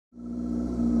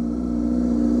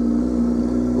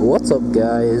What's up,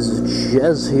 guys?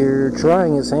 Jez here,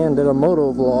 trying his hand at a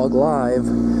moto vlog live.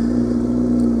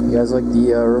 You guys like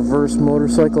the reverse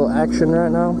motorcycle action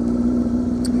right now?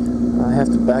 I have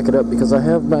to back it up because I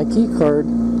have my key card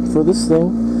for this thing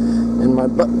in my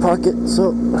butt pocket. So,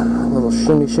 a little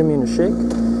shimmy shimmy and a shake,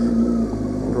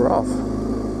 and we're off.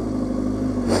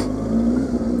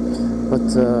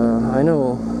 But I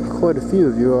know quite a few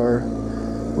of you are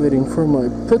waiting for my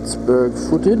Pittsburgh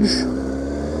footage,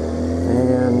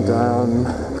 and I'm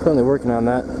currently working on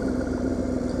that.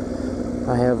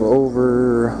 I had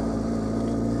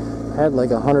like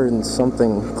 100 and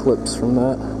something clips from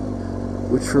that,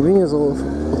 which for me is a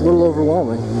little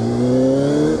overwhelming.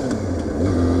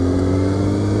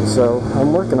 So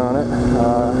I'm working on it.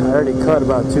 I already cut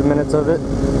about 2 minutes of it,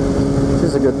 which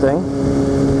is a good thing.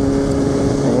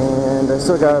 And I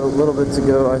still got a little bit to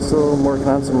go. I still am working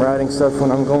on some riding stuff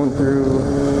when I'm going through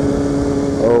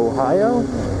Ohio.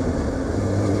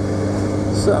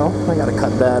 So I gotta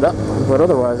cut that up. But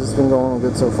otherwise, it's been going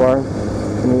good so far.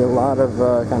 I need a lot of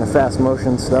kind of fast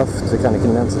motion stuff to kind of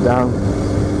condense it down.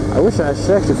 I wish I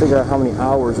should actually figure out how many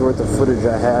hours worth of footage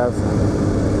I have.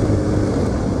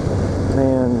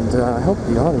 And I hope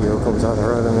the audio comes out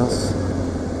alright on this.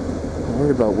 I'm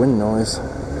worried about wind noise.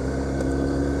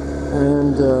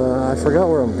 And I forgot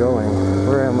where I'm going.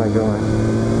 Where am I going?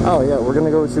 Oh yeah, we're gonna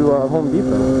go to Home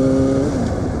Depot.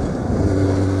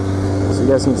 So you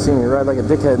guys can see me ride like a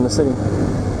dickhead in the city.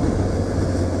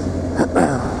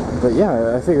 But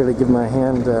yeah, I figured I'd give my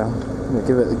hand,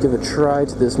 give a try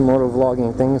to this moto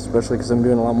vlogging thing, especially because I'm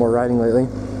doing a lot more riding lately.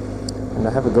 And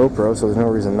I have a GoPro, so there's no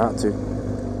reason not to.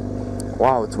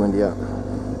 Wow, it's windy out.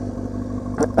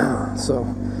 So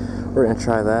we're gonna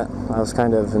try that. I was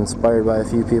kind of inspired by a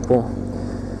few people.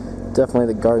 Definitely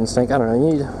the garden snake. I don't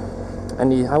know.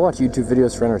 I watch YouTube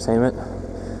videos for entertainment,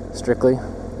 strictly,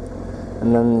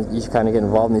 and then you kind of get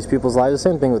involved in these people's lives. The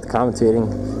same thing with commentating,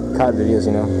 COD videos.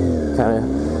 You know, kind of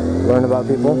learn about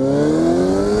people.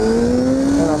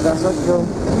 And how fast I can go.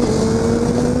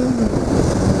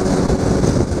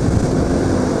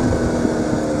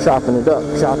 Chopping it up,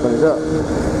 chopping it up,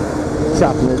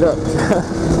 chopping it up.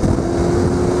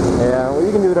 Yeah, well,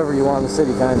 you can do whatever you want in the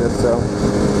city, kind of, so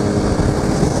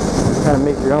kind of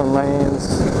make your own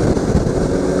lanes.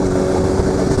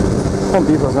 Home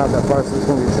Depot's not that far, so it's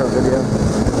going to be a short video.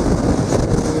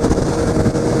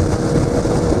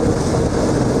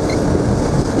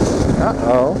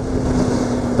 Uh-oh.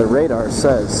 The radar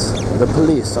says the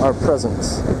police are present.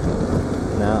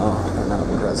 No, they're not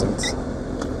present.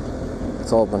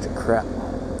 It's all a bunch of crap.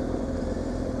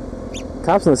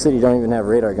 Cops in the city don't even have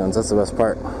radar guns. That's the best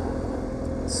part.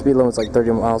 Speed limit's like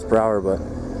 30 miles per hour, but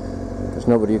there's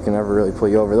nobody who can ever really pull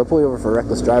you over. They'll pull you over for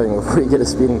reckless driving before you get a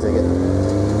speeding ticket.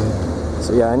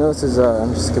 So yeah, I know this is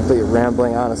I'm just completely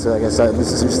rambling. Honestly, like I said,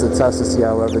 this is just a test to see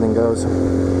how everything goes.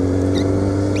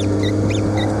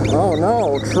 Oh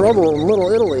no, trouble in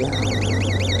Little Italy.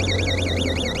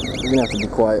 You're gonna have to be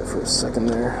quiet for a second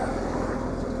there.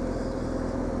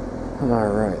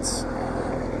 Alright.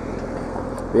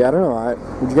 Yeah, I don't know.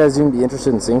 Would you guys even be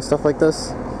interested in seeing stuff like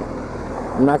this?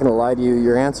 I'm not going to lie to you,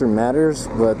 your answer matters,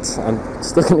 but I'm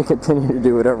still going to continue to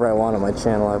do whatever I want on my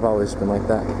channel. I've always been like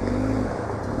that.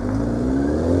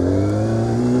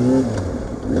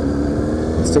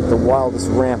 Let's take the wildest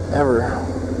ramp ever.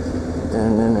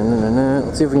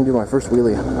 Let's see if we can do my first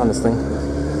wheelie on this thing.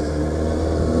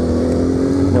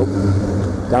 Nope.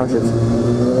 Downshift.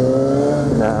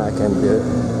 Nah, I can't do it.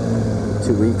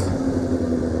 Too weak.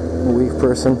 I'm a weak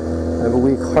person. I have a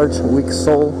weak heart, a weak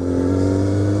soul.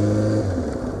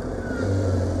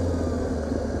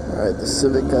 Alright, the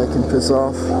Civic guy can piss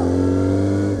off.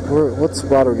 What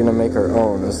spot are we going to make our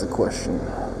own is the question.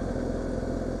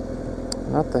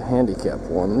 Not the handicap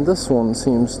one. This one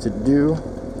seems to do.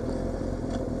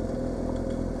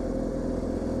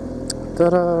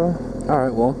 Ta-da!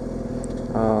 Alright, well,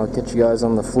 I'll catch you guys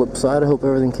on the flip side. I hope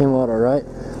everything came out alright.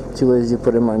 Too lazy to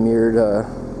put in my mirrored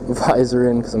visor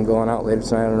in because I'm going out later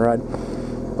tonight on a ride.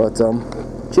 But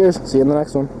cheers, see you in the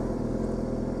next one.